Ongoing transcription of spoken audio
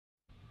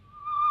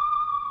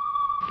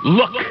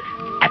Look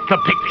at the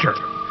picture.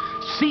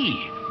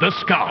 See the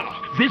skull.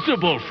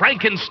 Visible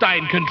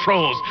Frankenstein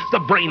controls.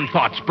 The Brain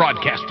Thoughts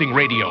Broadcasting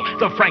Radio.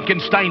 The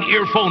Frankenstein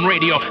Earphone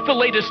Radio. The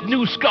latest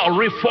new skull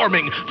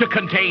reforming to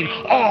contain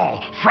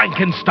all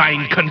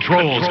Frankenstein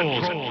controls.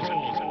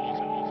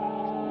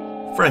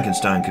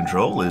 Frankenstein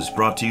Control is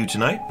brought to you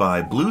tonight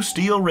by Blue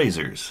Steel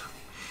Razors.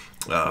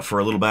 For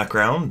a little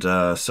background,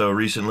 so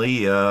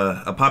recently,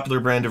 a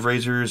popular brand of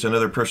razors and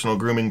other personal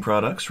grooming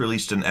products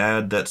released an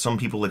ad that some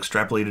people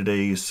extrapolated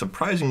a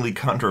surprisingly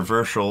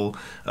controversial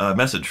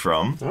message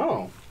from.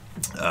 Oh.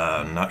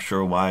 Not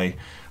sure why.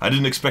 I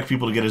didn't expect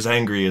people to get as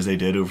angry as they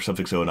did over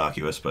something so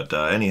innocuous, but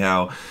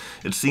anyhow,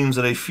 it seems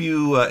that a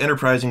few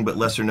enterprising but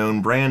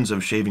lesser-known brands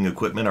of shaving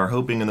equipment are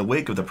hoping in the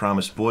wake of the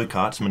promised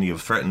boycotts many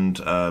have threatened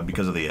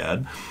because of the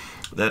ad,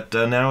 that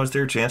now is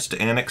their chance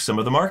to annex some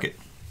of the market.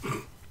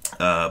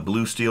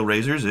 Blue Steel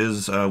Razors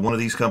is one of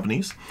these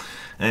companies,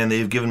 and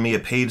they've given me a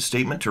paid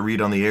statement to read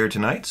on the air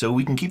tonight so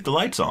we can keep the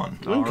lights on.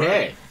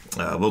 Okay.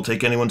 We'll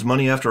take anyone's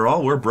money after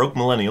all. We're broke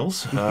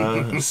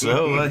millennials.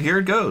 So here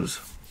it goes.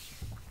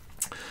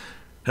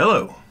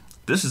 Hello.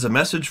 This is a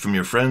message from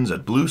your friends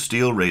at Blue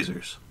Steel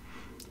Razors.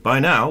 By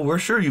now, we're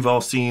sure you've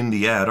all seen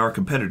the ad our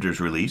competitors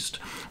released,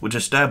 which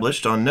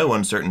established on no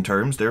uncertain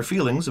terms their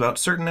feelings about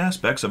certain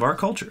aspects of our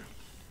culture.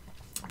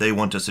 They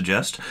want to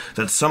suggest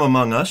that some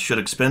among us should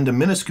expend a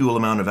minuscule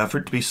amount of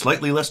effort to be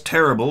slightly less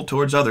terrible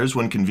towards others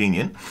when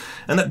convenient,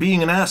 and that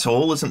being an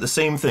asshole isn't the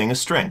same thing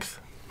as strength.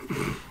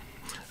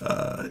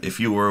 If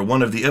you were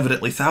one of the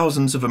evidently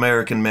thousands of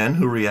American men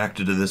who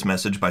reacted to this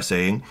message by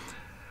saying,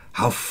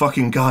 "How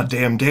fucking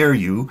goddamn dare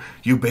you,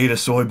 you beta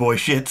soy boy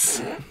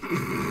shits,"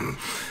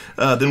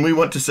 then we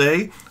want to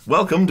say,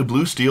 welcome to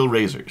Blue Steel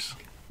Razors.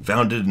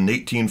 Founded in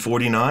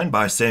 1849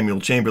 by Samuel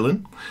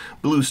Chamberlain,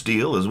 Blue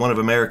Steel is one of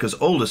America's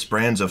oldest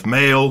brands of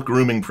male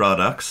grooming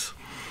products.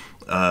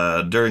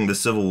 During the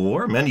Civil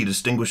War, many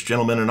distinguished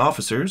gentlemen and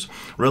officers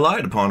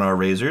relied upon our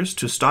razors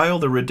to style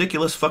the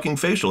ridiculous fucking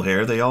facial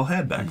hair they all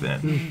had back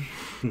then.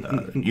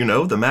 You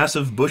know, the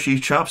massive bushy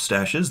chop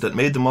stashes that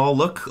made them all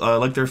look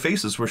like their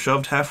faces were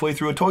shoved halfway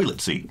through a toilet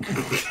seat.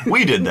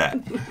 We did that.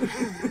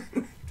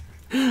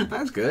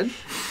 That's good.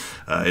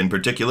 In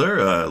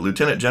particular,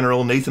 Lieutenant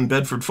General Nathan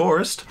Bedford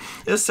Forrest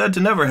is said to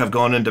never have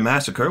gone into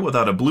massacre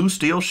without a blue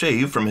steel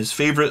shave from his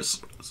favorite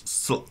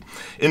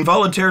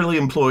involuntarily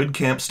employed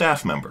camp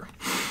staff member.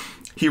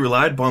 He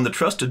relied upon the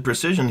trusted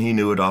precision he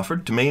knew it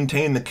offered to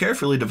maintain the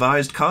carefully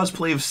devised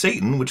cosplay of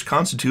Satan which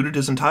constituted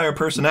his entire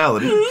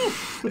personality,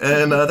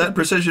 and that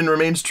precision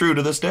remains true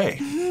to this day.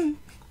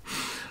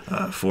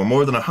 For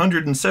more than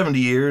 170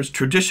 years,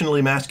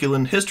 traditionally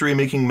masculine,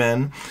 history-making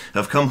men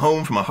have come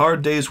home from a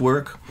hard day's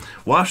work,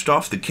 washed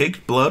off the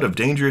caked blood of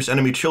dangerous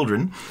enemy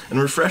children,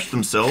 and refreshed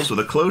themselves with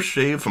a close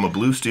shave from a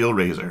blue steel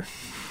razor.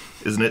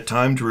 Isn't it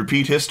time to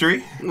repeat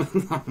history?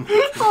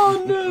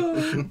 Oh,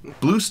 no.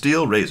 Blue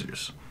Steel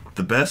Razors.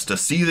 The best a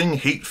seething,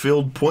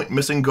 hate-filled,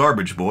 point-missing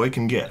garbage boy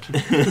can get.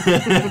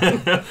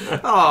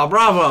 Oh,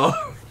 bravo.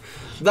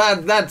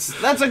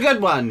 That's a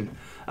good one.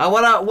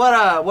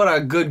 What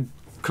a good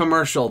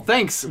commercial.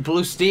 Thanks,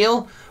 Blue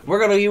Steel. We're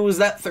going to use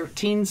that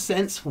 13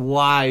 cents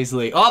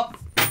wisely. Oh!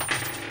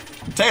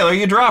 Taylor,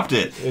 you dropped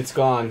it. It's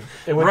gone.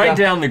 It went Right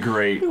down the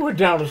grate. It went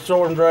down the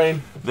storm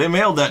drain. They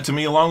mailed that to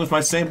me along with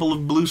my sample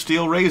of Blue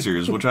Steel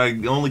Razors, which I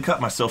only cut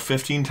myself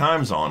 15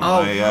 times on.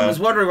 Oh, I was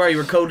wondering why you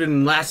were coated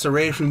in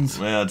lacerations.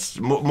 Yeah, it's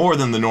more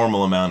than the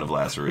normal amount of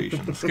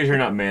lacerations. It's because you're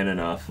not man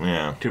enough.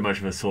 Yeah. Too much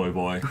of a soy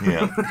boy.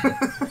 Yeah.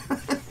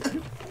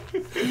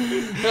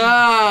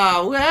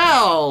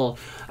 Well...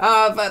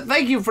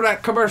 thank you for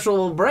that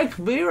commercial break,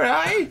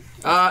 B-Ray.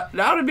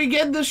 Now to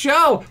begin the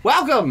show,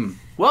 welcome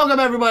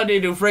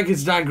everybody to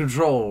Frankenstein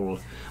Control.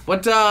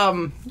 What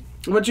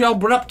y'all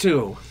been up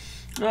to?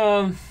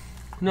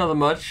 Nothing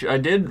much. I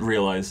did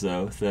realize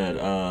though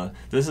that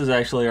this is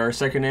actually our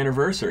second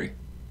anniversary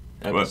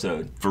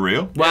episode. What? For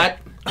real? What?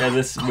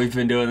 Yeah, we've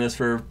been doing this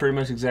for pretty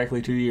much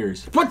exactly 2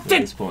 years. What? At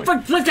this point. What?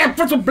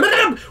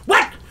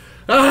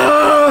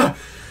 I'll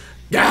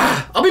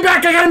be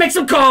back. I gotta make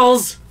some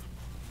calls.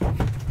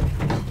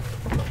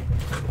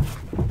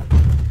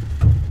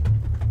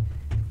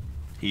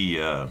 He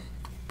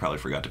probably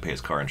forgot to pay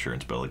his car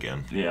insurance bill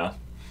again. Yeah.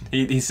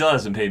 He still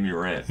hasn't paid me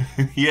rent.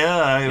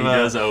 Yeah, He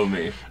does owe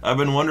me. I've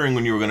been wondering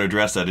when you were going to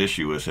address that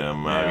issue with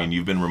him. Yeah. I mean,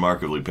 you've been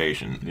remarkably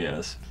patient.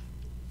 Yes.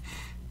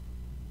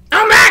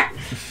 I'm back!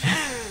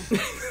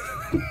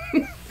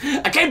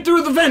 I came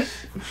through the vent.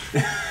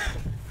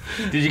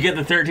 Did you get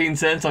the 13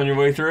 cents on your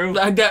way through?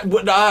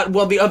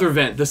 Well, the other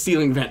vent, the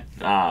ceiling vent.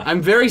 Ah.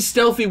 I'm very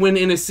stealthy when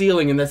in a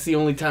ceiling, and that's the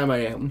only time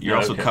I am. You're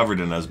also Okay. covered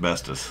in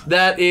asbestos.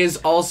 That is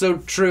also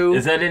true.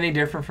 Is that any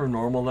different from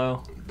normal,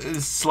 though?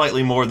 It's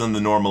slightly more than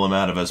the normal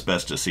amount of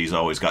asbestos he's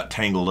always got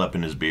tangled up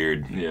in his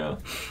beard. Yeah.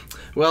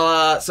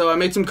 Well, so I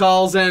made some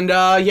calls, and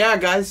yeah,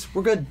 guys,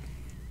 we're good.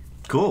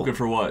 Cool. Good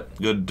for what?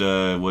 Good,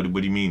 what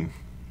do you mean?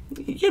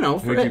 You know,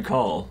 Who'd you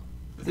call?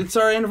 It's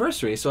our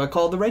anniversary, so I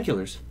called the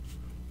regulars.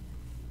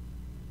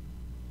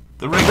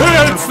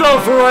 It's the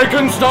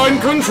Frankenstein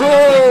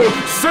Control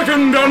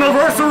 2nd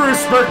Anniversary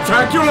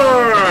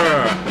Spectacular!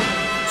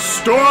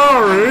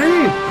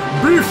 Starring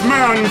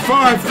Beefman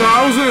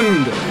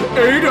 5000,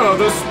 Ada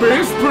the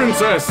Space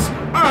Princess,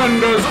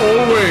 and as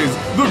always,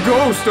 the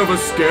ghost of a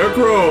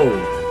scarecrow.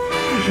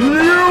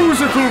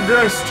 Musical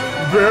guest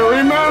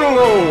Barry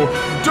Manilow,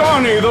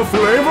 Donnie the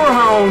Flavor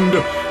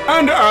Hound,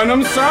 and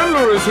Adam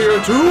Sandler is here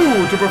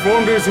too to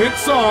perform his hit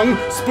song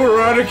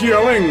Sporadic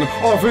Yelling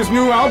off his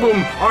new album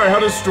I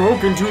Had a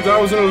Stroke in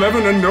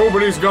 2011 and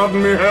Nobody's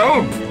Gotten Me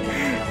Help.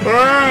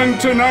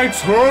 And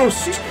tonight's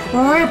host,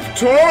 Rip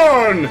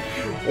Torn.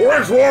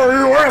 Which one of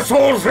you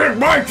assholes hit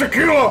my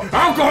tequila?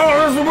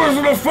 Alcoholism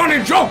isn't a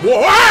funny joke.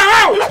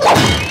 Wow!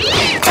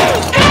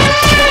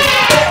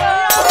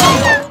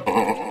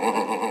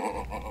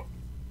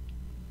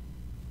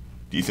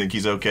 Do you think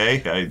he's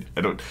okay?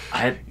 I don't.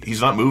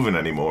 He's not moving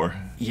anymore.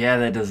 Yeah,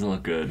 that doesn't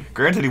look good.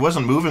 Granted, he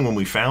wasn't moving when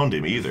we found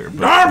him either.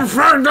 But I'm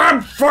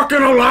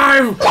fucking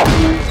alive!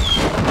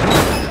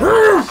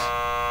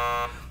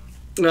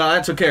 No, I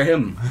took care of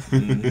him.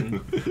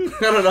 I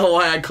don't know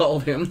why I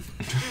called him.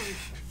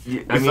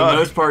 I mean,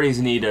 most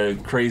parties need a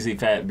crazy,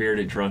 fat,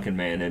 bearded, drunken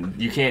man,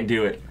 and you can't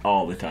do it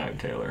all the time,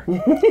 Taylor.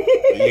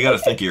 You got to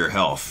think of your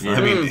health. Yeah.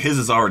 I mean, his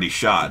is already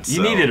shot.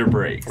 You needed a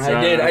break. So, I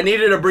did. I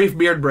needed a brief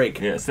beard break.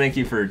 Yes, thank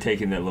you for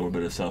taking that little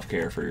bit of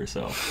self-care for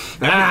yourself.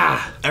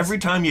 Every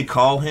time you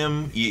call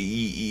him,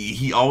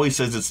 he always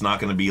says it's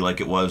not going to be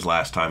like it was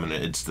last time, and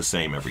it's the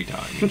same every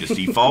time.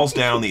 He falls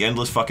down the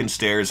endless fucking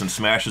stairs and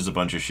smashes a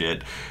bunch of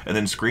shit, and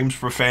then screams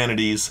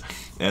profanities,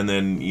 and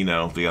then,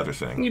 the other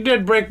thing. You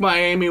did break my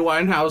Amy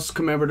Winehouse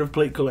commemorative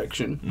plate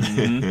collection.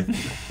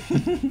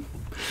 Mm-hmm.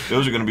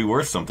 Those are going to be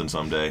worth something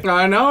someday.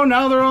 I know,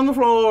 now they're on the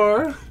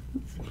floor.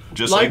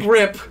 Just like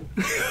Rip.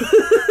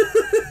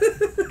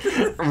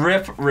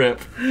 Rip.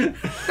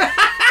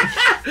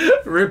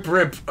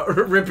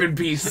 Rip in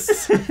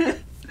peace.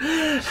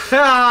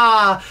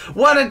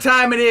 What a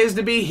time it is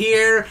to be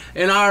here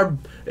in our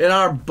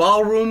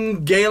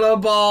ballroom gala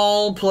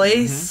ball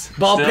place.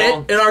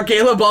 Mm-hmm. In our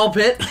gala ball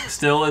pit.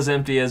 Still as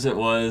empty as it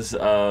was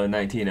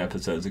 19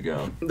 episodes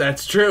ago.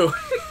 That's true.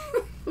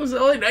 Was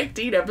it only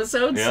 19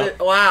 episodes? Yep.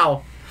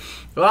 Wow.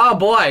 Oh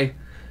boy.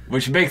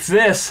 Which makes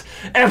this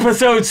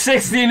episode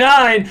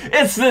 69.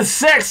 It's the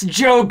sex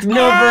joke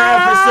number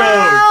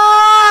episode.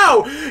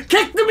 Oh!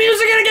 Kick the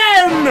music in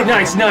again!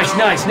 Nice.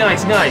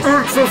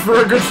 It's the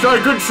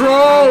Frankenstein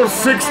Control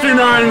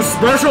 69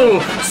 special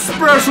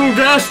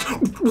guest.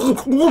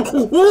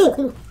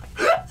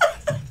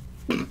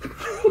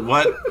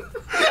 What?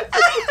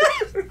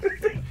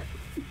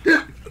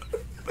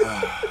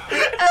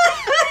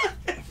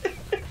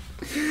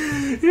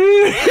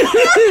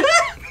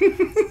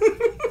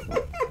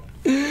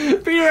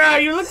 Peter,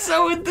 you look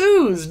so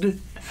enthused.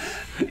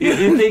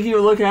 You think you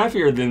would look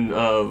happier than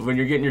when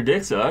you're getting your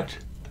dick sucked?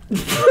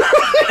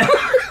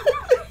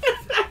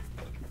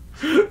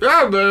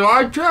 Yeah, man,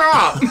 I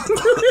try.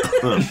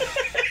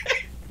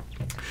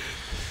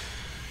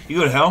 You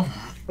go to hell?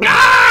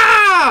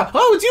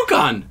 Oh, it's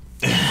Yukon.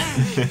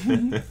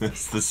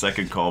 It's the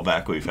second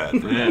callback we've had.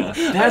 Yeah.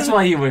 That's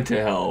why he went to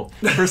hell.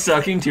 For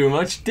sucking too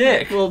much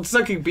dick. Well,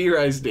 sucking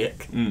B-Rice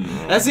dick.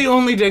 That's the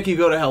only dick you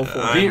go to hell for.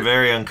 I'm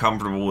very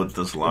uncomfortable with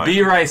this line.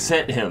 B-Rice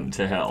sent him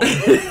to hell.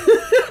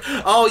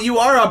 Oh, you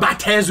are a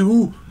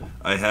Batazu.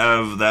 I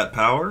have that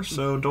power,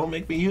 so don't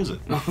make me use it.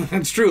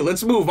 That's true.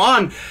 Let's move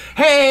on.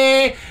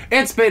 Hey,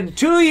 it's been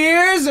 2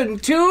 years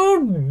and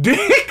 2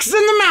 dicks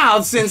in the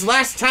mouth since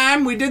last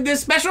time we did this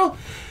special.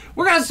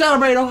 We're going to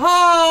celebrate a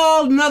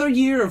whole another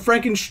year of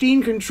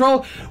Frankenstein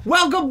Control.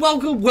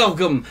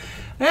 Welcome.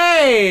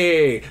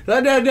 Hey,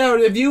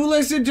 if you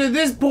listen to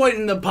this point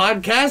in the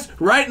podcast,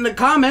 write in the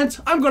comments.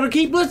 I'm going to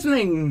keep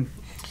listening.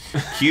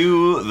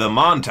 Cue the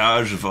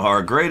montage of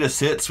our greatest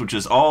hits, which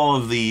is all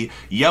of the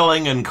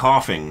yelling and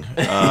coughing.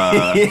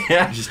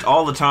 Yeah. Just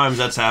all the times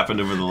that's happened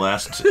over the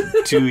last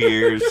 2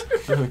 years.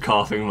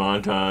 Coughing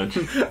montage.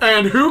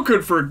 And who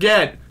could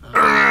forget?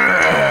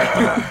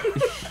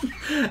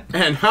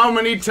 And how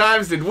many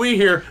times did we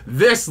hear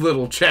this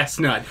little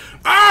chestnut?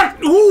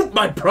 Ooh,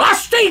 my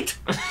prostate!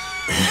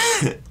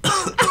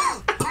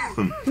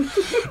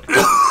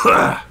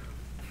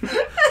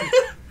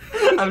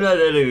 I'm not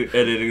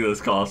editing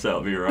those coughs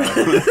out, be right.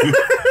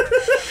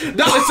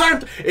 No,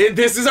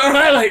 this is our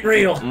highlight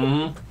reel.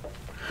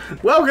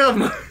 Mm-hmm.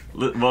 Welcome.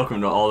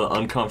 Welcome to all the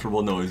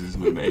uncomfortable noises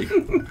we make.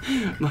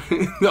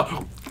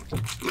 No.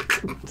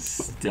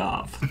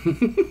 Stop.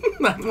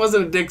 That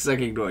wasn't a dick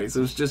sucking noise. It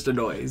was just a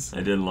noise. I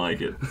didn't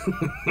like it.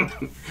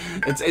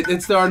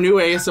 It's our new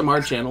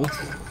ASMR channel.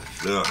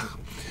 Ugh.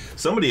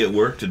 Somebody at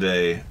work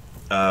today,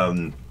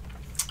 I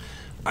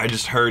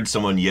just heard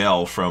someone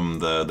yell from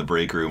the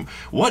break room,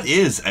 "What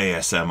is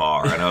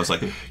ASMR?" And I was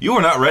like, you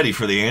are not ready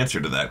for the answer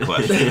to that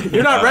question.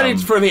 You're not ready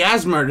for the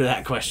asthma to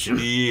that question.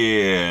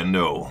 Yeah,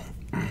 no.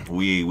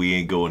 We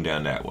ain't going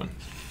down that one.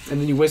 And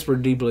then you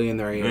whispered deeply in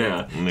their ear.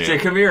 Yeah. Say,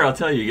 come here, I'll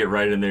tell you. Get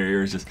right in their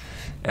ears. Just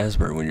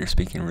asthma when you're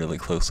speaking really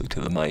closely to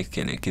the mic,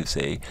 and it gives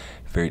a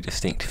very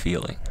distinct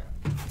feeling.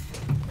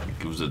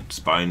 it was a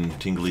spine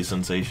tingly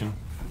sensation.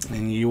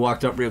 And you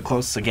walked up real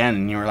close again,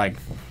 and you were like,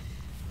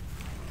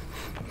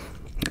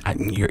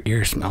 "Your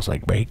ear smells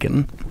like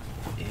bacon."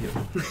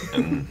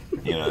 And,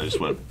 I just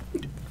went...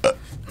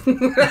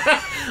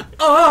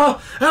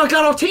 Oh, I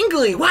got all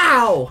tingly.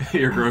 Wow.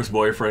 Your gross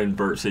boyfriend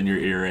burps in your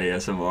ear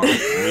ASMR.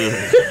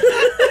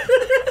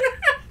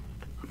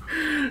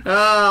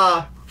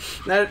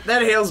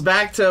 That hails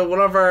back to one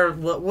of our,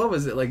 what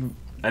was it, like,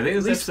 I think it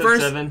was least episode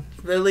first, 7.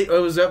 it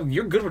was,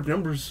 you're good with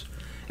numbers.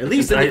 At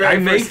least in the very I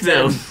make first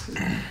them.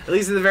 10. At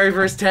least in the very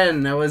first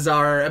 10. That was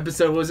our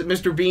episode. Was it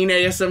Mr. Bean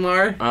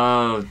ASMR?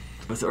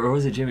 Or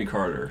was it Jimmy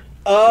Carter?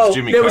 Oh,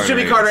 It was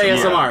Jimmy Carter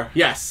ASMR.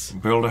 Yes.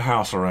 Build a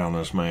house around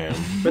this man.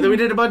 But then we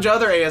did a bunch of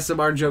other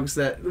ASMR jokes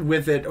that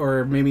with it,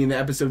 or maybe in the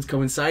episodes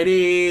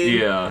coinciding.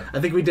 Yeah. I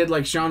think we did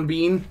like Sean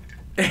Bean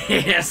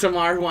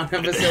ASMR one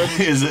episode.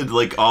 Is it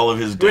like all of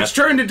his death? Which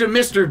turned into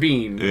Mr.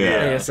 Bean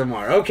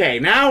ASMR. Okay,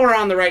 now we're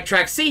on the right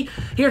track. See,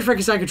 here at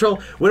Frankenstein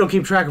Control, we don't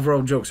keep track of our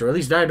own jokes, or at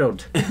least I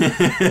don't.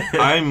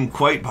 I'm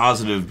quite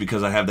positive,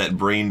 because I have that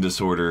brain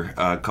disorder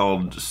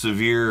called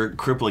severe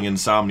crippling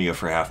insomnia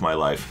for half my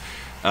life,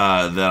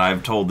 that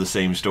I've told the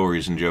same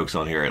stories and jokes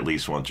on here at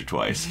least once or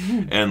twice.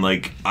 And,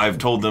 like, I've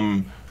told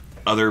them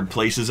other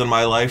places in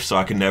my life, so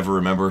I can never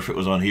remember if it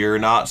was on here or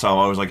not. So I'm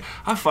always like,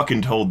 I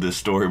fucking told this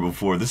story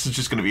before. This is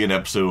just going to be an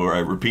episode where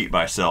I repeat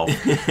myself.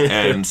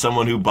 And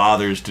someone who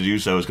bothers to do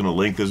so is going to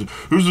link this.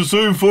 It's the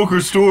same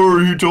fucking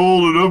story he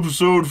told in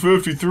episode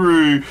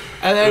 53. And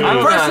then,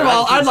 first of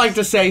all, I'd like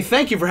to say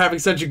thank you for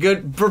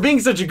being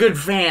such a good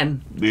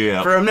fan.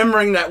 Yeah. For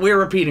remembering that we're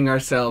repeating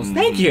ourselves.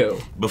 Thank you.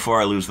 Before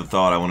I lose the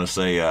thought, I want to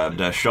say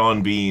that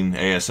Sean Bean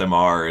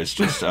ASMR is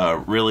just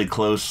really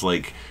close,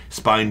 like,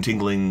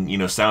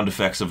 spine-tingling, sound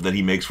effects of that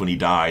he makes when he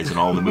dies in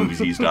all the movies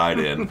he's died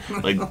in.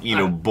 Like,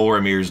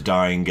 Boromir's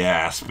dying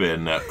gasp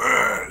and,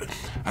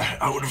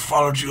 I would have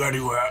followed you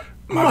anywhere.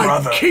 My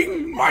brother.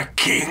 King. My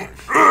king.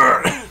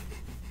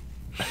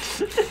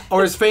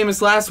 Or his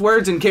famous last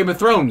words in Game of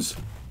Thrones.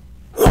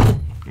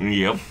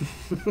 Yep.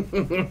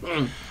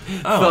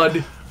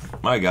 Thud.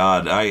 My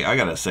God, I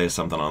gotta say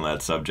something on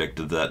that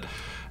subject, that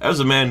as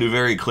a man who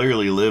very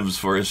clearly lives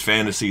for his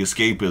fantasy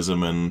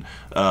escapism and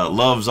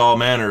loves all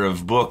manner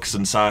of books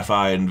and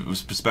sci-fi and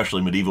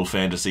especially medieval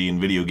fantasy and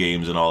video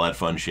games and all that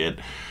fun shit,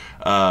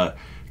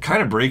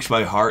 kind of breaks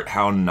my heart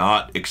how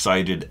not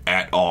excited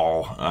at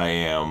all I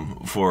am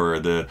for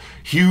the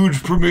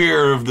huge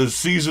premiere of the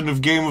season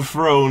of Game of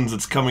Thrones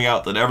that's coming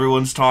out that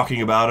everyone's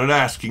talking about and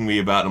asking me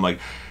about. And I'm like,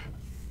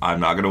 I'm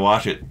not going to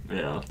watch it.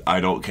 Yeah. I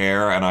don't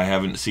care, and I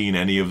haven't seen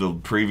any of the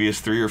previous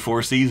 3 or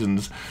 4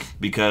 seasons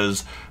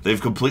because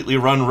they've completely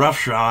run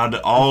roughshod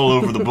all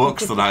over the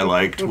books that I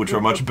liked, which are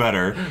much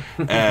better.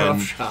 And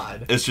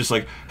Roughshod. it's just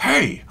like,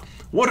 hey,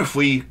 what if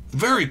we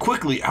very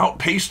quickly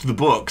outpaced the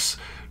books,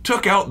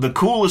 took out the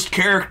coolest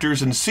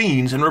characters and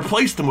scenes, and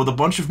replaced them with a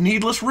bunch of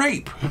needless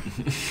rape?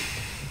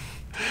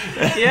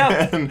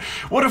 Yeah. And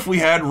what if we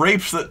had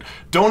rapes that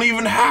don't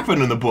even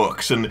happen in the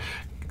books, and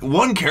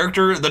one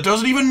character that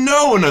doesn't even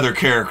know another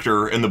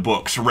character in the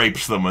books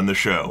rapes them in the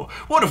show?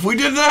 What if we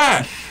did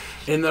that?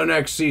 In the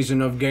next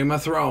season of Game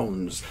of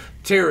Thrones,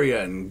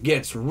 Tyrion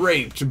gets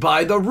raped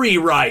by the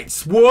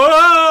rewrites.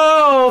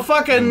 Whoa!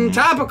 Fucking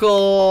topical!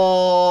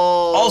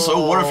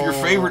 Also, what if your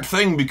favorite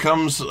thing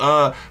becomes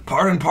part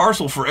and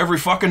parcel for every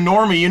fucking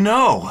normie you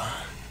know?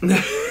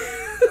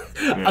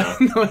 I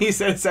don't know, he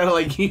said it sounded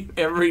like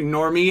every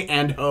normie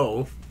and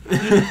hoe.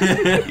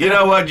 You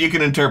know what? You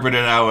can interpret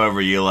it however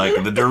you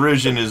like. The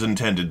derision is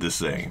intended the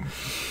same.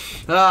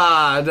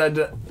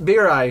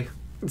 Beer Eye.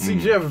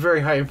 Seems you have a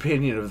very high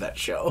opinion of that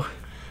show.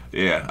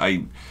 Yeah,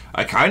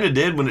 I kind of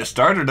did when it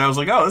started. I was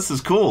like, oh, this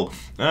is cool.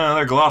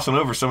 They're glossing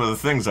over some of the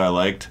things I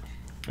liked.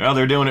 Well,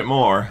 they're doing it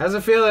more. How's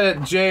it feel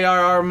that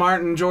J.R.R.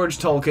 Martin, George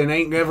Tolkien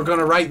ain't ever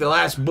gonna write the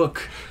last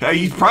book?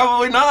 He's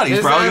probably not. He's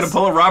probably going to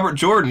pull a Robert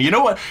Jordan. You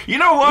know what? He's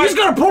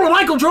gonna pull a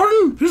Michael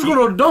Jordan? He's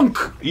gonna dunk.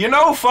 You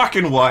know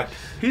fucking what?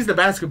 He's the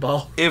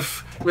basketball.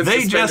 If With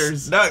they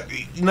suspenders.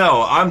 just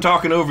no, I'm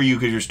talking over you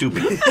because you're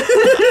stupid.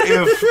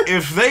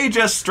 if they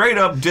just straight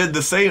up did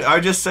the same,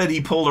 I just said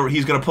he's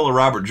going to pull a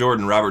Robert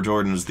Jordan. Robert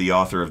Jordan is the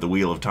author of the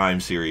Wheel of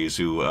Time series,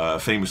 who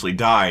famously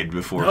died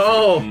before.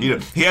 Oh.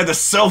 He had the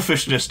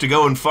selfishness to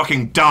go and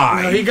fucking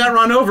die. He got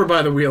run over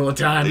by the Wheel of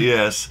Time.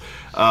 Yes.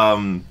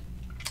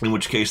 In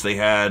which case they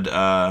had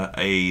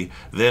a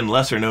then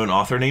lesser-known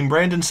author named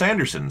Brandon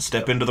Sanderson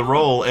step into the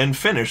role and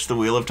finish the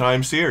Wheel of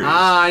Time series.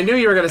 I knew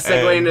you were going to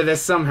segue And into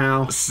this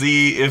somehow.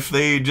 See if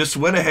they just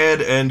went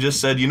ahead and just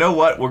said, you know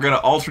what, we're going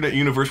to alternate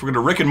universe, we're going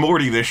to Rick and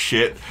Morty this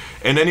shit,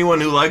 and anyone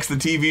who likes the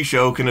TV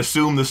show can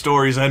assume the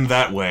stories end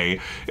that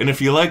way. And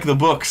if you like the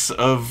books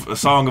of A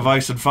Song of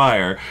Ice and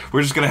Fire,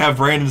 we're just going to have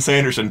Brandon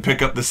Sanderson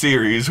pick up the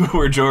series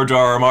where George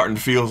R.R. Martin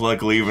feels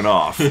like leaving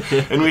off.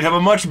 And we'd have a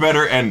much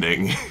better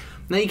ending.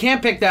 Now, you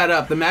can't pick that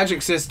up. The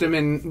magic system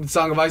in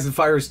Song of Ice and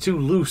Fire is too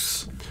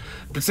loose.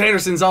 But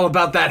Sanderson's all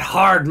about that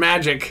hard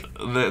magic.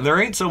 There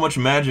ain't so much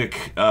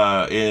magic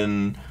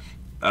in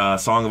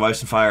Song of Ice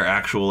and Fire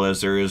actual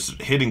as there is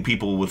hitting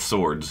people with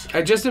swords.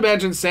 I just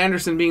imagine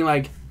Sanderson being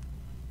like,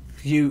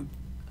 You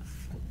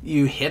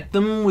hit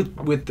them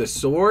with the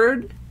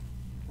sword?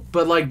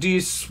 But, like, do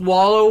you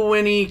swallow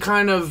any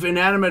kind of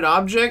inanimate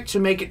object to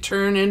make it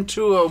turn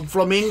into a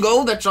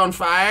flamingo that's on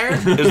fire?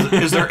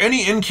 Is there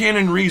any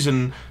in-canon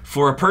reason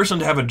for a person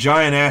to have a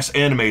giant-ass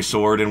anime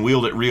sword and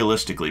wield it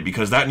realistically?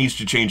 Because that needs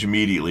to change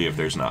immediately if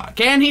there's not.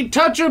 Can he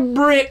touch a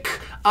brick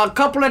a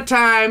couple of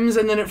times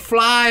and then it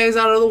flies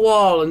out of the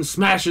wall and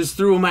smashes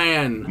through a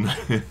man?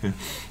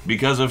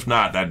 Because if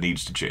not, that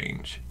needs to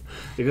change.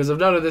 Because if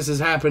none of this has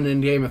happened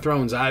in Game of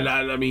Thrones,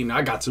 I mean,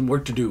 I got some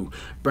work to do.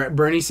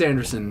 Bernie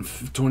Sanderson,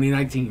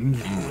 2019.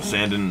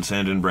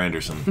 Sandin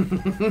Branderson.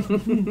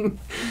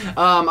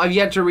 I've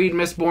yet to read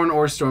Mistborn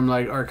or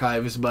Stormlight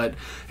Archives, but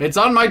it's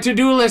on my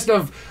to-do list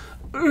of...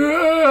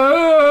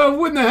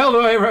 when the hell do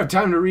I ever have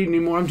time to read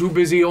anymore? I'm too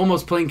busy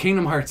almost playing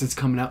Kingdom Hearts. It's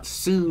coming out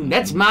soon.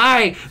 That's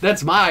my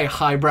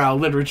highbrow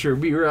literature,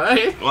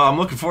 right? Well, I'm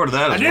looking forward to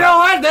that as And well. you know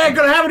what? They ain't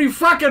gonna have any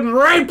fucking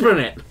rape in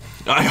it.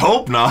 I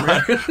hope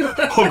not.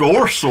 Oh,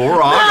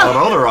 Gorsor, I got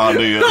other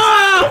ideas.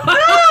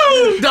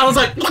 Donald's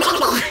like...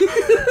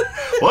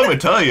 Let me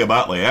tell you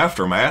about the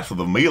aftermath of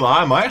the My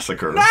Lai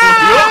massacre.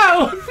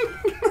 No!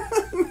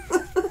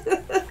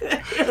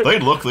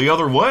 They'd look the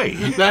other way.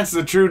 That's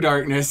the true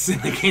darkness in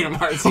the Kingdom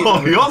Hearts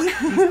Oh, universe.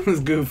 yuck. It was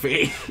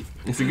goofy.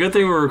 It's a good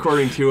thing we're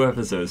recording 2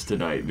 episodes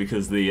tonight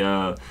because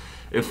the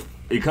if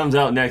it comes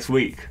out next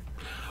week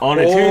on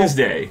a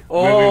Tuesday, we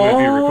would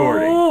be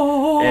recording.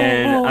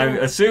 And I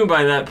assume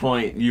by that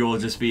point you will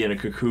just be in a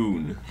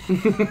cocoon,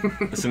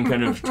 some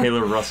kind of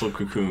Taylor Russell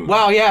cocoon.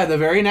 Wow, yeah, the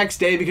very next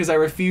day because I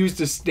refused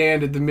to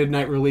stand at the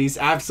midnight release.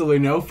 Absolutely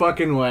no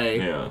fucking way.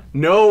 Yeah.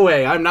 No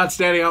way. I'm not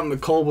standing out in the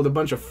cold with a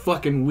bunch of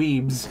fucking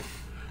weebs.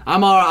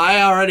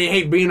 I already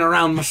hate being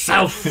around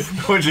myself.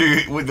 What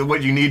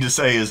you need to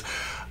say is,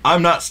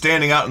 I'm not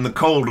standing out in the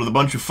cold with a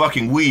bunch of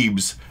fucking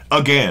weebs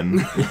again.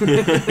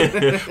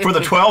 For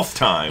the 12th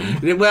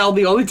time. Well,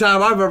 the only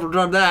time I've ever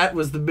done that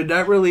was the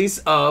midnight release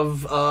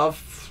of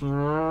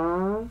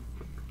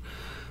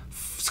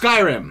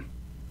Skyrim.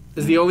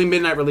 Is the only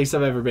midnight release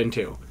I've ever been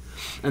to.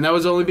 And that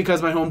was only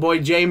because my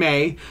homeboy J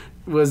May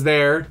was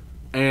there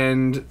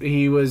and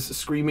he was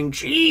screaming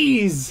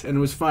cheese and it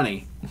was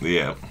funny.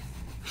 Yeah.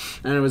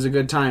 And it was a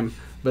good time.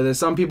 But then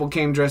some people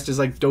came dressed as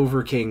like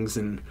Dover Kings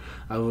and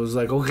I was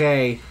like,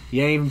 okay,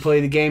 you ain't even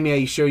played the game yet,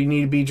 you sure you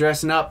need to be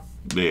dressing up?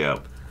 Yeah.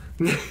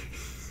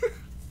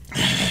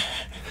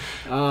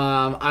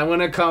 I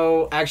want to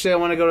go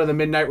to the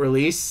midnight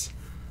release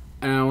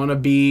and I want to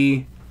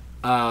be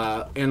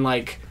in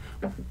like,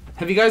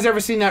 have you guys ever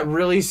seen that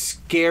really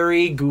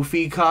scary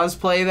goofy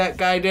cosplay that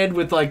guy did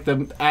with like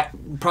the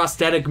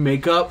prosthetic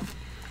makeup?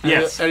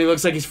 Yes. And he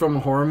looks like he's from a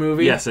horror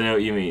movie? Yes, I know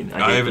what you mean.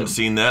 I haven't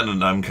seen that,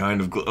 and I'm kind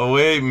of... Oh,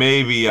 wait,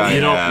 maybe I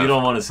have. You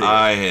don't want to see it.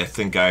 I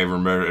think I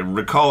remember...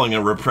 Recalling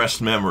a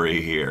repressed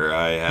memory here.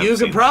 I have You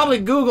seen can probably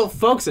Google,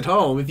 folks at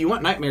home, if you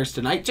want nightmares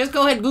tonight, just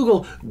go ahead and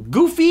Google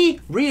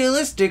goofy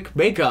realistic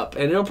makeup,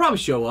 and it'll probably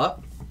show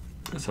up.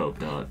 Let's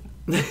hope not.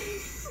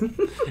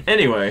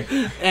 Anyway.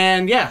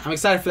 And yeah, I'm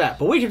excited for that.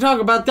 But we can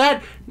talk about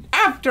that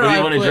after Do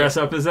you want to dress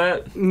up as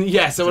that?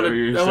 Yes, I want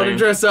to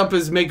dress up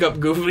as Makeup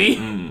Goofy.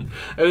 And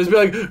just be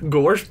like,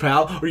 Gorsh,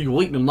 pal, are you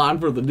waiting in line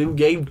for the new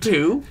game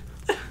too?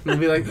 And I'll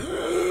be like,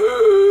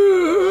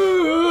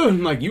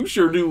 I'm like, you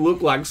sure do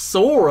look like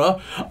Sora.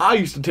 I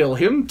used to tell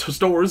him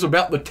stories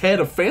about the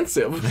Tet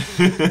Offensive.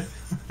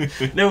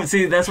 No,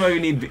 see, that's why we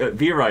need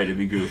V-Rye to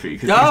be Goofy,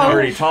 because he's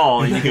already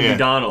tall and you can be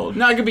Donald.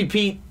 No, I could be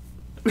Pete.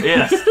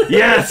 Yes.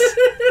 Yes!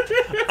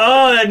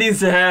 Oh, that needs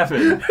to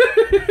happen.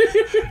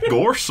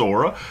 Gosh,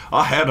 Sora,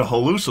 I had a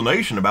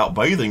hallucination about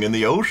bathing in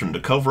the ocean to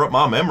cover up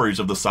my memories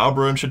of the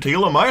Sabra and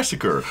Shatila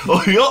massacre.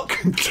 Oh, yuck!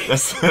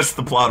 That's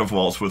the plot of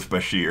Waltz with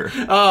Bashir.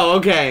 Oh,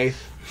 okay.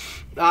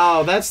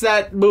 Oh, that's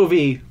that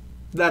movie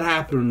that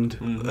happened.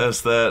 That's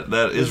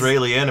that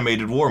Israeli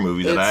animated war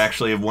movie that I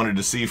actually have wanted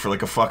to see for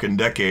like a fucking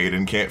decade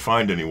and can't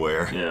find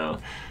anywhere. Yeah.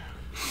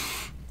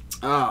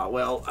 Oh,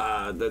 well,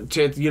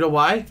 you know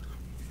why?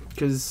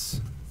 Because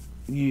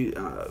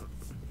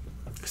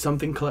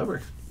something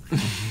clever.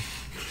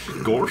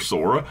 Gosh,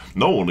 Sora,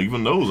 no one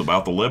even knows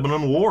about the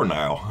Lebanon War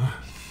now.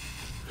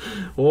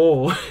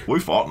 Oh. We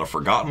fought in a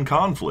forgotten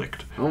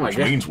conflict, which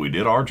means we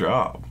did our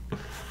job.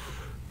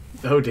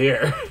 Oh,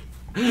 dear.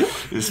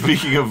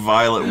 Speaking of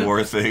violent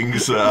war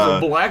things, a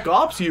Black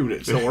Ops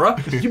unit,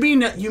 Sora. You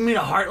mean a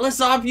Heartless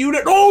Op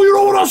unit? Oh, you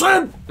know what I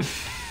said!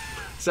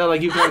 Sound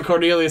like you played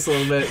Cornelius a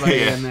little bit by the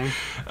end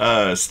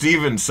there.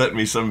 Steven sent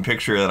me some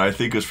picture that I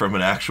think is from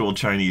an actual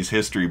Chinese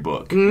history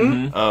book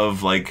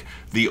of like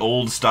the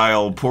old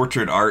style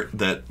portrait art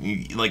that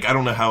like I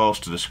don't know how else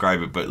to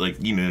describe it, but like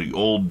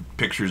old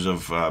pictures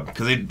of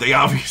because they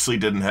obviously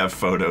didn't have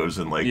photos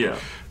and like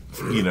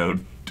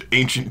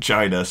ancient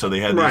China, so they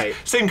had these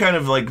same kind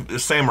of like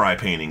samurai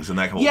paintings and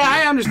that whole deal.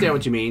 I understand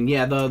what you mean.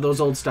 Yeah,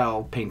 those old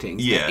style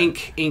paintings. Yeah,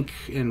 ink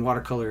and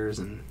watercolors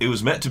and. It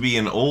was meant to be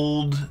an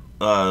old.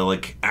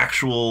 Like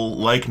actual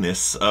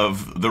likeness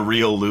of the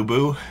real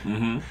Lubu,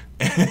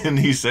 and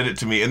he sent it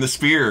to me, and the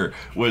spear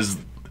was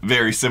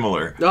very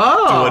similar to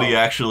what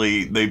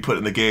they put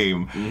in the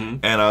game,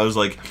 and I was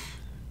like,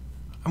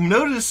 I'm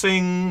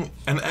noticing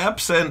an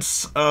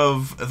absence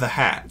of the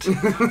hat.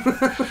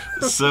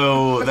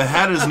 So the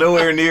hat is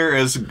nowhere near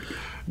as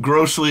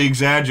grossly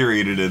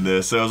exaggerated in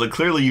this. So I was like,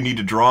 clearly you need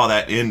to draw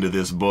that into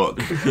this book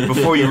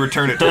before you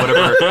return it to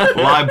whatever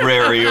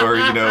library or,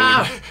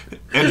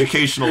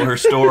 educational or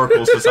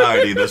historical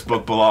society this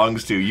book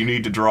belongs to. You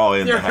need to draw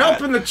in You're the hat.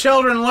 helping the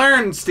children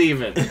learn,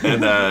 Stephen.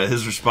 And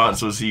his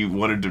response was he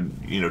wanted to,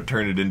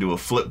 turn it into a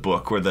flip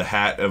book where the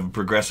hat of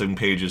progressing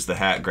pages, the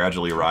hat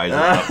gradually rises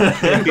up.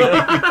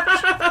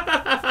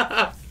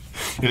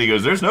 And he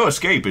goes, there's no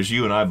escape, as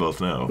you and I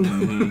both know.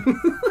 Mm-hmm.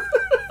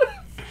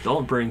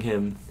 Don't bring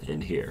him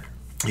in here.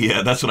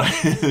 Yeah, that's what I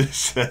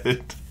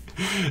said.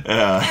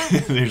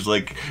 There's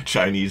like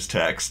Chinese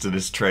text, and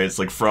it's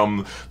like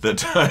from the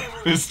time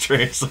it's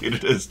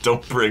translated as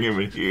 "Don't bring him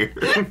in here."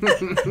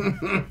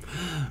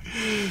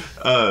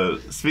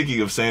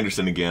 Speaking of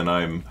Sanderson again,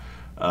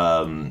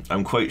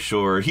 I'm quite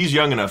sure he's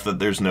young enough that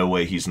there's no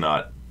way he's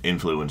not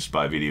influenced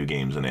by video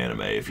games and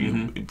anime. If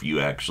you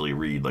actually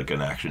read like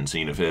an action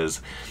scene of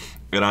his.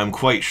 And I'm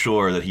quite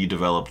sure that he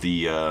developed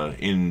the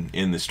in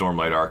the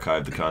Stormlight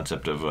Archive the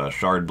concept of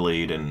shard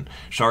blade and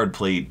shard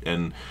plate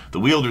and the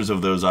wielders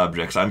of those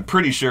objects. I'm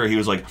pretty sure he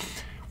was like,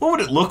 what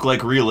would it look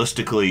like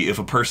realistically if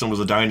a person was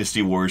a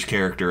Dynasty Wars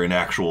character in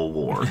actual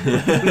war? You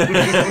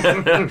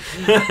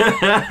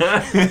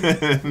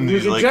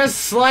could just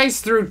slice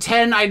through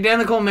 10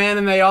 identical men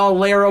and they all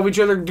layer over each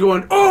other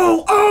going,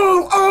 oh,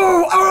 oh,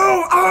 oh,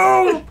 oh,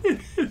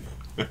 oh.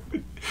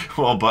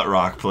 While butt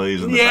rock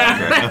plays in the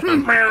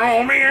background.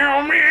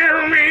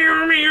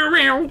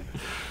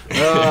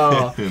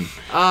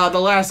 The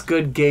last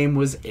good game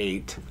was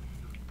 8.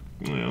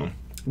 Yeah.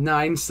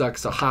 9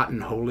 sucks a hot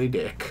and holy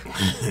dick.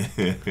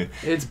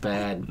 It's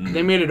bad.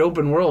 They made it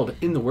open world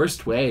in the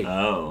worst way.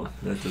 Oh,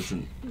 that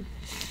doesn't...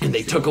 And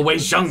they took away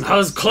Zheng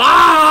He's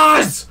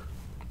claws!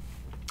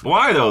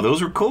 Why, though?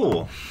 Those were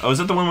cool. Oh, is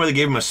that the one where they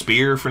gave him a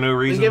spear for no They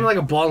reason? gave him like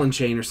a ball and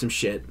chain or some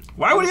shit.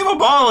 Why would he have a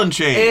ball and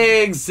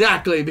chain?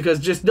 Exactly, because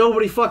just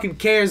nobody fucking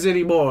cares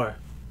anymore.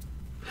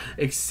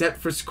 Except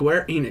for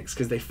Square Enix,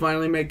 because they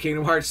finally made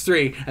Kingdom Hearts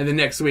 3, and the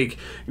next week,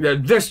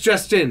 this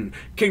just in,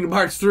 Kingdom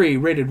Hearts 3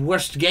 rated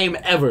worst game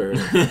ever.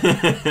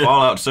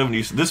 Fallout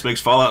 70. This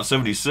makes Fallout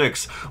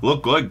 76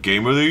 look like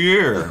Game of the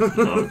Year.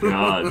 Oh,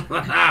 God.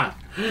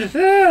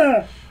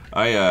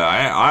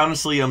 I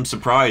honestly am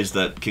surprised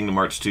that Kingdom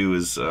Hearts 2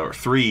 is, or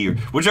 3, or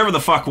whichever the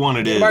fuck one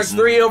it is. Kingdom Hearts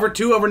 3 over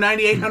 2 over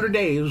 9,800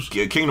 days.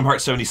 Kingdom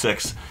Hearts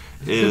 76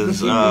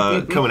 is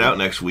coming out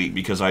next week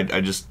because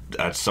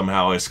that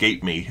somehow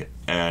escaped me,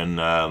 and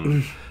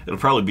it'll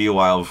probably be a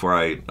while before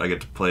I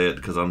get to play it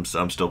because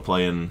I'm still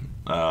playing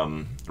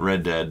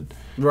Red Dead.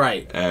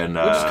 Right. And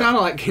which is kind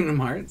of like Kingdom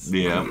Hearts.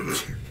 Yeah.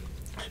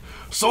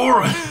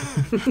 Sora!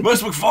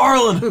 Wes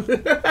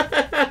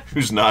MacFarlane!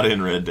 Who's not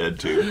in Red Dead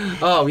 2.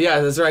 Oh,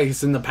 yeah, that's right.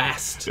 It's in the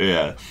past.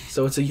 Yeah.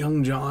 So it's a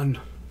young John.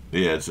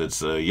 Yeah,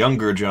 it's a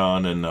younger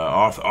John and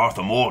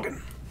Arthur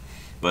Morgan.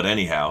 But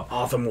anyhow.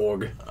 Arthur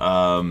Morgan.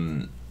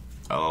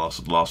 I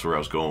lost where I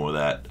was going with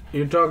that.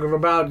 You're talking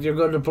about you're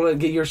going to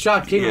get your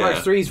shot. Kingdom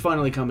Hearts 3 is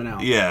finally coming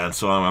out. Yeah, and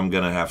so I'm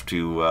going to have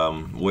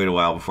to wait a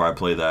while before I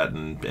play that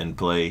and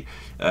play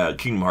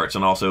Kingdom Hearts,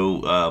 and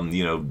also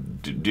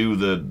do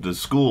the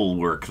school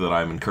work that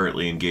I'm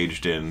currently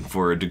engaged in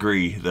for a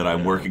degree that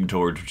I'm working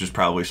towards, which is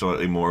probably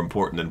slightly more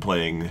important than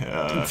playing.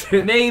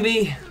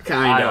 Maybe.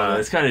 Kind I don't know. of.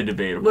 It's kind of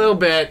debatable. A little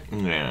bit.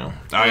 Yeah.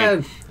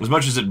 As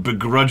much as it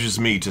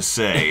begrudges me to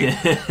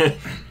say.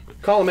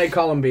 Column A,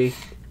 column B.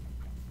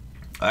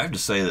 I have to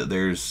say that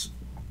there's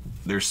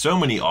so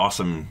many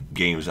awesome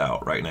games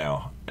out right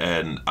now,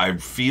 and I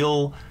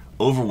feel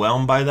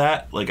overwhelmed by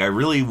that. Like, I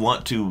really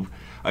want to...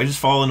 I just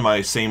fall into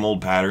my same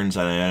old patterns,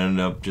 and I end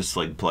up just,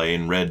 like,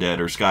 playing Red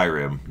Dead or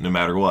Skyrim, no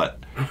matter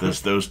what.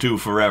 Those two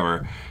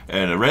forever.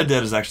 And Red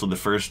Dead is actually the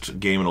first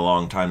game in a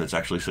long time that's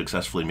actually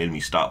successfully made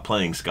me stop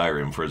playing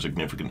Skyrim for a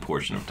significant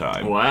portion of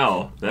time.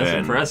 Wow, that's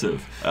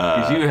impressive.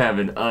 Because you have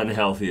an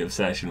unhealthy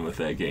obsession with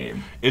that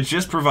game. It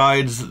just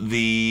provides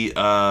the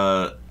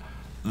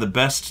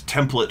best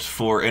template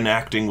for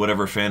enacting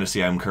whatever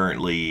fantasy I'm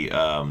currently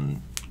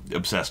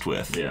obsessed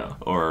with,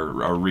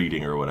 or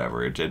reading or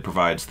whatever. It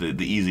provides the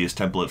easiest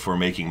template for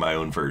making my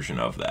own version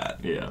of that.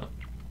 Yeah.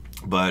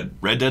 But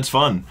Red Dead's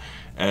fun,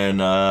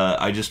 and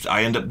I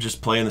end up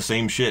just playing the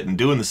same shit and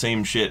doing the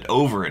same shit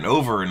over and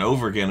over and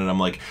over again, and I'm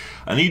like,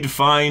 I need to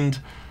find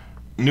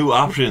new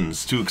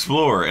options to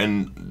explore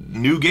and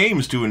new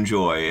games to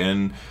enjoy,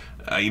 and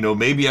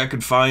maybe I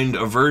could find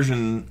a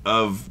version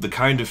of the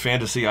kind of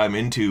fantasy I'm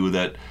into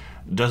that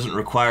doesn't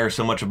require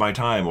so much of my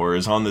time, or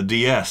is on the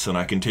DS and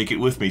I can take it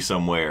with me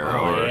somewhere.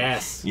 Oh,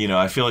 yes.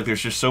 I feel like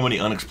there's just so many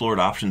unexplored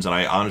options, and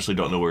I honestly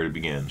don't know where to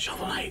begin.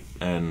 Shovel Knight.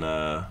 And,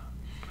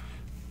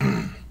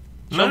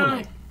 Shovel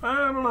Knight. I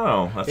don't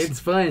know. It's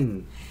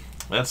fun.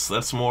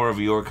 That's more of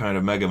your kind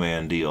of Mega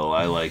Man deal.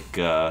 I like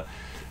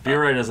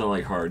B-Ray doesn't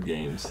like hard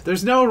games.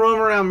 There's no roam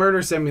around murder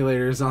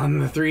simulators on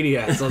the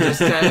 3DS. I'll just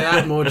tell you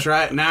that much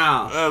right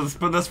now.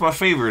 But that's my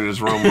favorite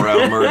is roam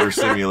around murder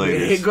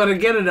simulators. You're gonna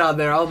get it out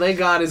there. All they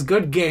got is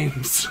good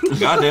games.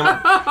 God damn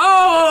it.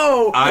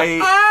 Oh!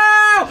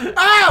 Ow!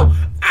 Ow!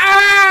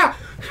 Ah!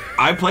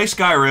 I play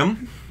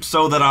Skyrim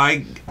so that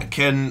I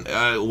can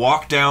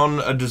walk down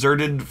a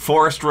deserted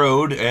forest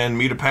road and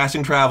meet a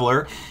passing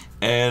traveler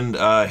and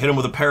hit them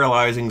with a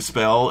paralyzing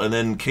spell, and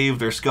then cave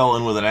their skull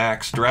in with an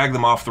axe, drag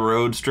them off the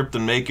road, strip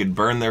them naked,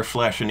 burn their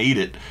flesh, and eat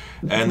it,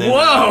 and then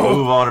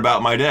move on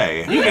about my day.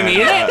 You can eat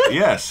it?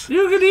 Yes.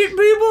 You can eat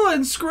people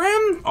in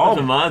Scrim? All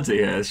the mods he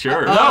has,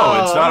 sure.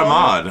 No, it's not a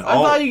mod. I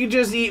thought you could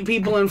just eat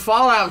people in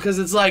Fallout because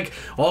it's like,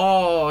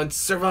 oh, it's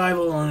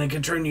survival and it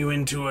can turn you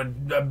into a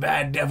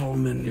bad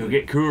devilman. You'll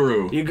get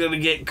Kuru. You're gonna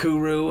get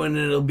Kuru and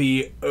it'll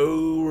be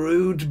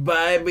root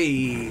by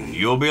me.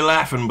 You'll be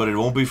laughing, but it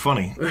won't be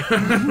funny.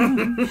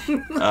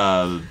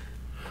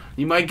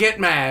 You might get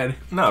mad.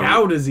 No.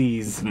 Cow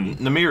disease.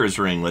 Namira's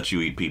ring lets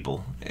you eat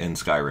people in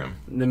Skyrim.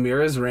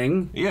 Namira's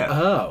ring? Yeah.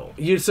 Oh.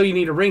 So you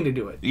need a ring to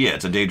do it. Yeah,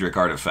 it's a Daedric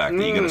artifact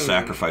that you gotta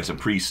sacrifice a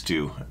priest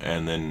to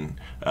and then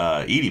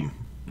eat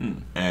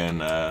him.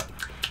 And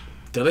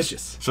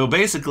Delicious. so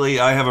basically,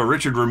 I have a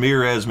Richard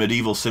Ramirez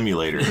medieval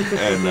simulator.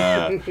 And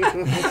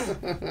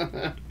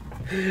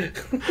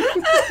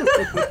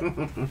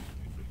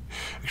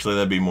actually,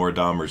 that'd be more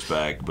Dahmer's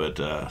bag,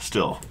 but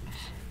still.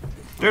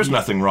 There's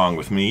nothing wrong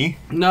with me.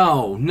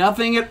 No,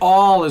 nothing at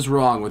all is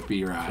wrong with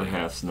B-Rye.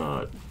 Perhaps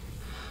not.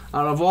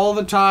 Out of all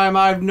the time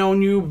I've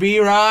known you,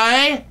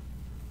 B-Rye,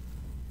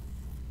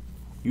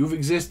 you've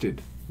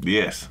existed.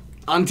 Yes.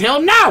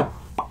 Until now!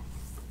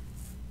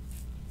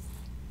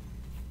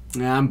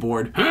 Nah, I'm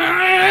bored.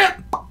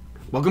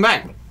 Welcome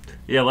back.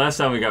 Yeah, last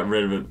time we got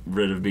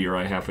rid of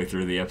B-Ray halfway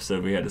through the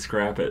episode, we had to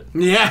scrap it.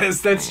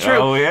 Yes, that's true.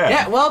 Oh, yeah.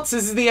 Yeah, well, this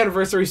is the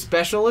anniversary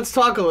special. Let's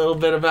talk a little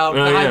bit about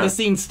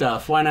behind-the-scenes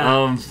stuff. Why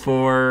not?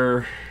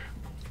 For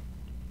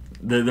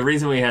the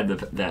reason we had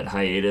that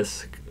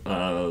hiatus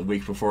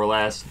week before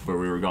last, where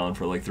we were gone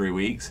for like 3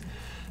 weeks,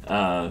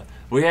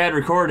 we had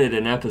recorded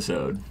an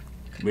episode.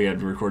 We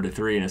had recorded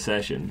 3 in a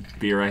session.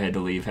 B-Ray had to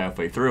leave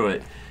halfway through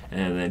it,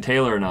 and then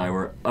Taylor and I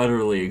were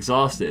utterly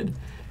exhausted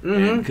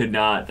and could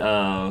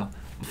not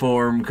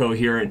form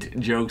coherent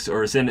jokes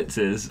or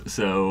sentences,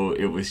 so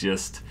it was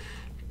just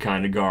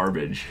kind of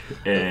garbage,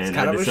 and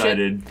I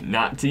decided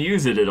not to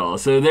use it at all.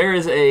 So there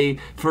is a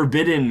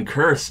forbidden,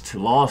 cursed,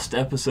 lost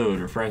episode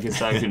of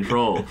Frankenstein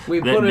Control We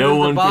that put it no at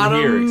one the can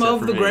hear bottom except of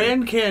for the me.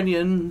 Grand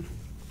Canyon.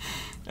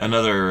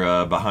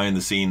 Another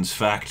behind-the-scenes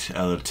fact,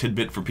 a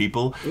tidbit for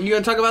people. You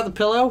gonna talk about the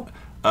pillow?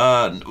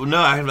 No,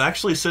 I have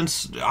actually,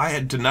 since I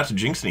had to, not to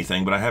jinx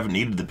anything, but I haven't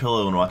needed the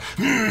pillow in a while.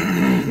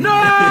 No!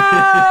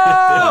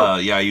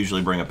 Yeah, I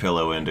usually bring a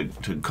pillow in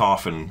to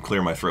cough and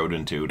clear my throat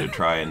into to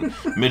try and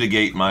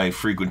mitigate my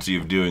frequency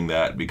of doing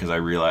that, because I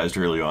realized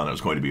early on it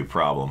was going to be a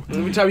problem.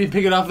 Every time you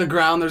pick it off the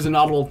ground, there's an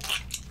audible...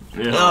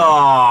 Yeah.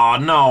 Oh,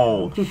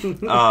 no.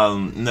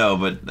 No,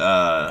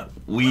 but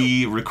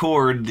we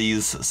record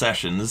these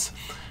sessions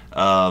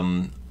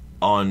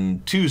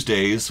on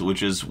Tuesdays,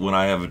 which is when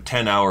I have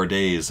 10-hour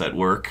days at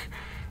work.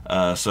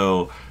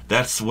 So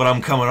that's what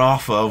I'm coming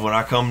off of when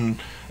I come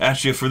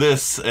at you for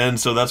this, and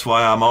so that's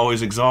why I'm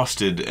always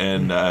exhausted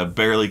and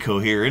barely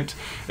coherent.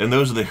 And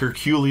those are the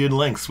Herculean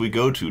lengths we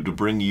go to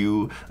bring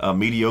you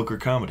mediocre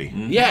comedy.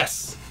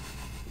 Yes!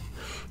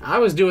 I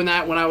was doing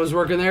that when I was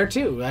working there,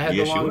 too. I had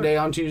Yes, the you long were. day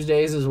on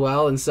Tuesdays as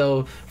well, and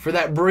so for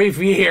that brief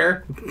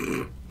year...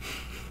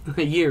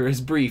 A year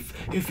is brief.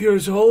 If you're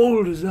as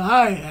old as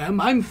I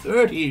am, I'm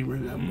 30,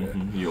 remember?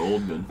 You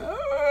old man.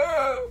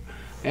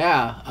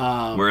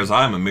 Yeah. Whereas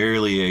I'm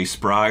merely a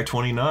spry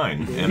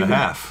 29 and a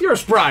half. You're a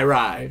spry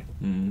rye.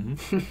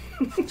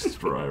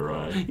 Spry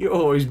rye. You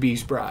always be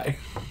spry.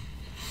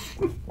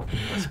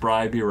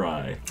 Spry be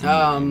rye.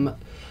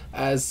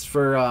 As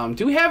for,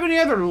 do we have any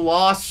other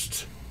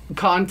lost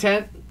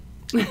content?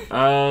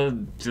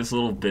 Just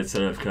little bits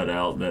that I've cut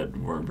out that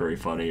weren't very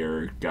funny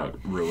or got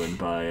ruined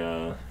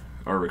by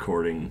our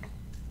recording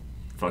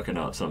fucking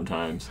up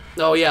sometimes.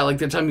 Oh, yeah, like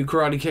the time you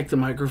karate kicked the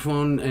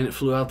microphone and it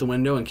flew out the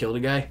window and killed a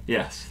guy.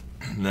 Yes.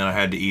 And then I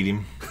had to eat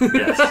him.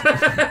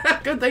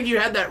 Yes. Good thing you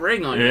had that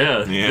ring on you.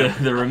 Yeah.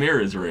 The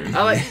Ramirez ring.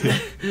 I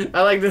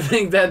like to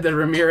think that the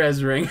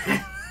Ramirez ring...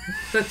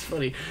 That's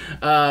funny.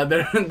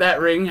 That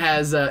ring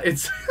has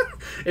it's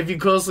if you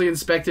closely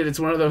inspect it, it's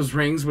one of those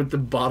rings with the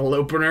bottle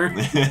opener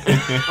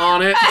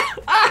on it.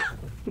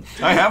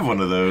 I have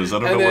one of those. I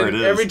don't know where it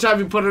is. Every time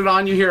you put it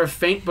on, you hear a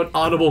faint but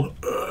audible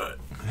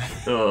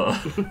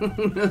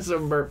that's a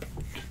burp.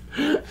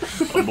 A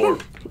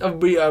borp.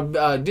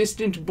 A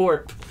distant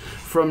borp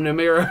from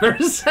Namira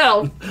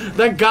herself,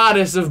 the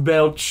goddess of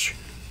Belch.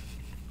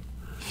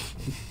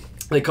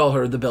 They call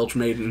her the Belch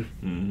Maiden.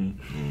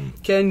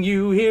 Mm-hmm. Can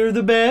you hear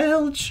the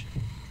belch?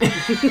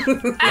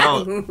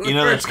 Well,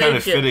 that's kind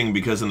of fitting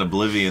because in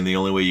Oblivion, the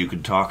only way you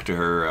could talk to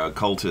her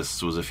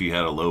cultists was if you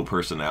had a low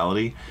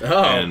personality.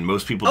 Oh. And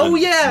most people Oh,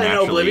 didn't yeah, in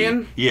naturally,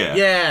 Oblivion? Yeah.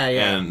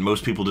 Yeah. And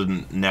most people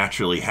didn't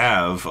naturally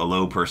have a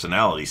low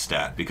personality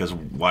stat because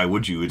why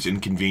would you? It's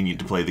inconvenient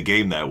to play the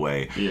game that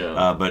way.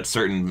 Yeah. But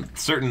certain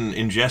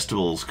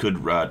ingestibles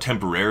could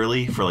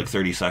temporarily, for like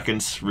 30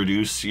 seconds,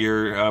 reduce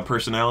your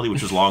personality,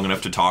 which is long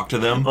enough to talk to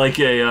them. Like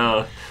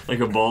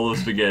a bowl of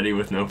spaghetti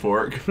with no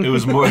fork. It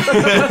was more...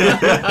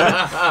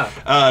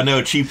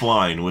 no, cheap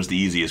wine was the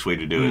easiest way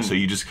to do it. So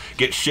you just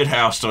get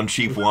shithoused on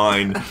cheap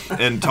wine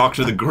and talk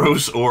to the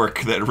gross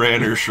orc that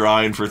ran her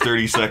shrine for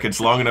 30 seconds,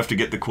 long enough to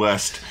get the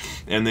quest.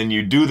 And then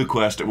you do the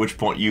quest, at which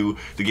point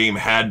the game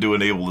had to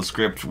enable the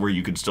script where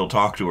you could still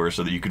talk to her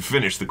so that you could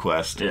finish the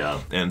quest. Yeah.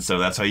 And so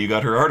that's how you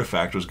got her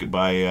artifact, was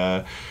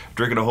by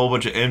drinking a whole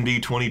bunch of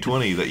MD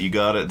 2020 that you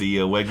got at the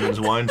Wegmans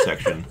wine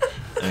section.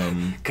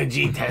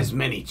 Khajiit has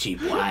many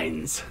cheap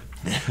wines.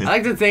 I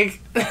like to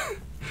think...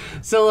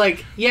 So,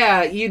 like,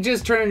 yeah, you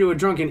just turn into a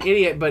drunken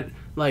idiot, but,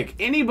 like,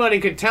 anybody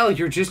could tell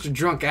you're just a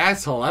drunk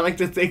asshole. I like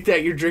to think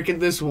that you're drinking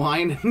this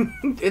wine.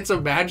 It's a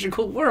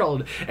magical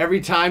world.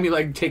 Every time you,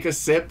 like, take a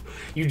sip,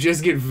 you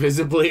just get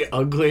visibly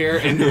uglier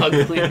and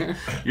uglier.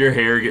 Your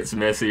hair gets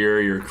messier,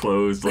 your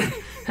clothes, like,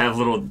 have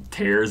little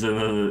tears in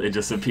them that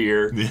just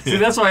appear. See,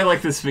 that's why I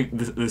like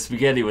the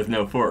spaghetti with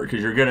no fork,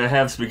 because you're going to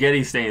have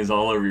spaghetti stains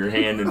all over your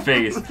hand and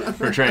face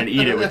for trying to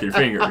eat it with your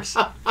fingers.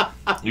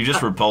 You're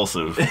just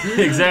repulsive.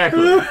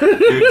 Exactly.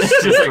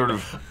 It's just sort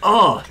of...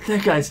 Oh,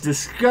 that guy's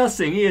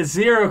disgusting. He has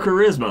zero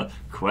charisma.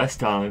 Quest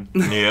time.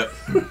 Yep.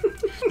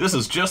 This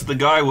is just the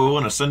guy we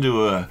want to send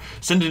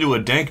into a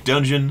dank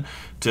dungeon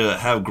to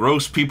have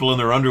gross people in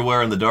their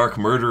underwear in the dark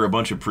murder a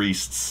bunch of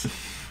priests.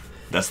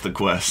 That's the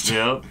quest.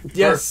 Yep.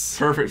 Yes.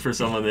 Perfect for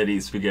someone that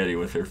eats spaghetti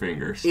with their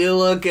fingers. You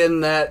look in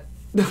that...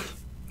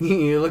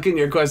 You look in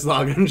your quest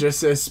log and just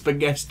says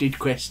spaghetti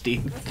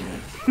questy.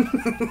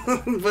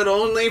 But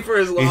only for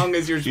as long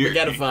as you're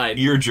spaghettified.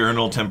 Your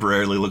journal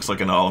temporarily looks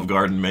like an Olive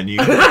Garden menu.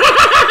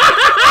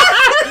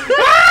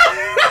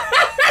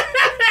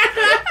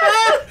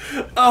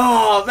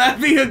 Oh,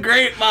 that'd be a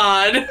great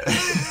mod.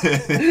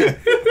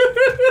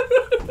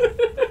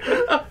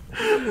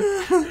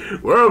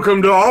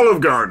 Welcome to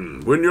Olive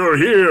Garden. When you're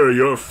here,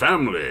 you're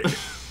family.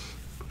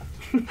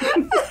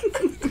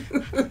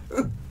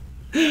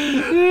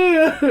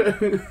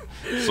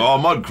 Saw a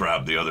mud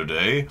crab the other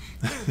day.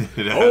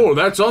 Oh,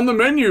 that's on the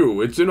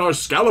menu. It's in our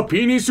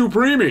Scallopini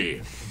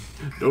Supreme.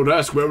 Don't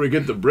ask where we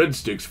get the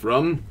breadsticks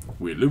from.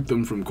 We loot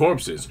them from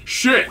corpses.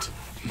 Shit!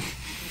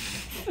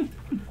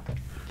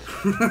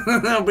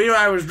 Beer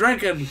I was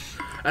drinking,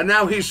 and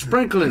now he's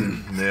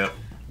sprinkling. Yep.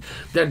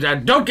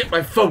 Don't get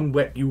my phone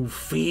wet, you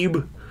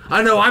phoebe.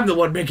 I know I'm the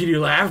one making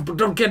you laugh, but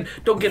don't get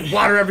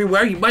water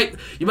everywhere. You might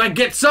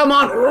get some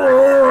on.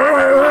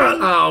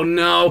 Oh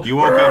no! You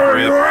woke up,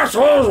 Rip. You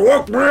assholes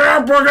woke me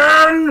up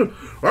again.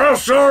 I'll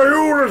show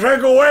you to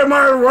take away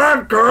my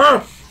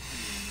vodka.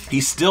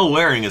 He's still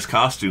wearing his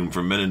costume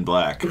from Men in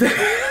Black.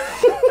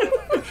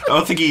 I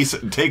don't think he's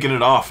taken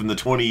it off in the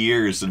 20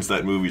 years since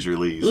that movie's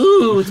release.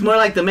 Ooh, it's more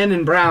like the Men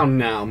in Brown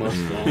now. It's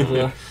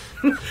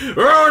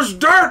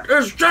dirt.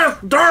 It's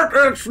just dirt.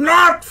 It's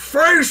not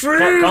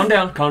faces. Calm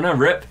down,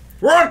 Rip.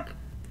 What?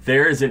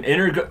 There is an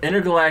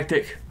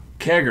intergalactic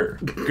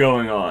kegger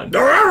going on. The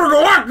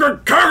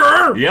intergalactic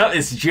kegger? Yep,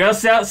 it's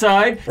just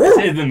outside. It's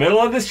in the middle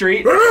of the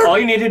street. All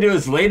you need to do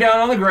is lay down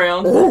on the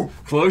ground,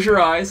 close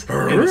your eyes,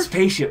 and the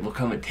spaceship will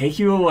come and take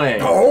you away.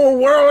 Oh,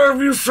 well,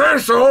 if you say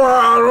so.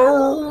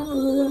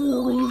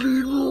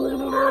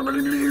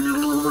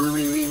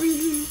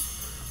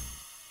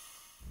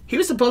 He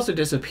was supposed to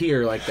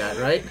disappear like that,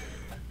 right?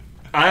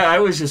 I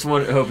was just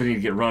hoping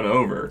he'd get run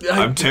over.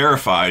 I'm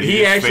terrified.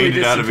 He just actually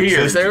faded out of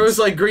disappeared. existence. There was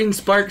like green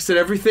sparks and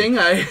everything.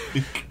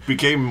 He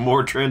became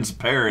more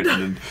transparent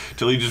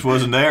until he just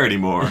wasn't there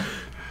anymore.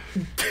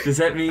 Does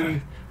that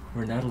mean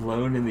we're not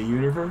alone in the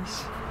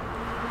universe?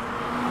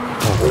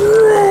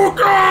 Oh,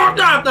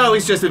 God! No,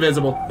 he's just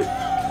invisible.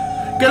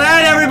 Good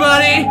night,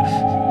 everybody!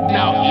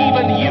 Now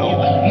even you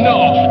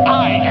know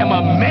I am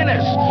a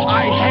menace.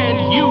 I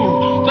hand you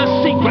the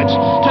secrets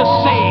to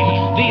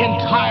save the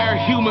entire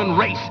human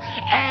race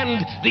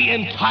and the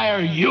entire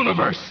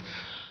universe.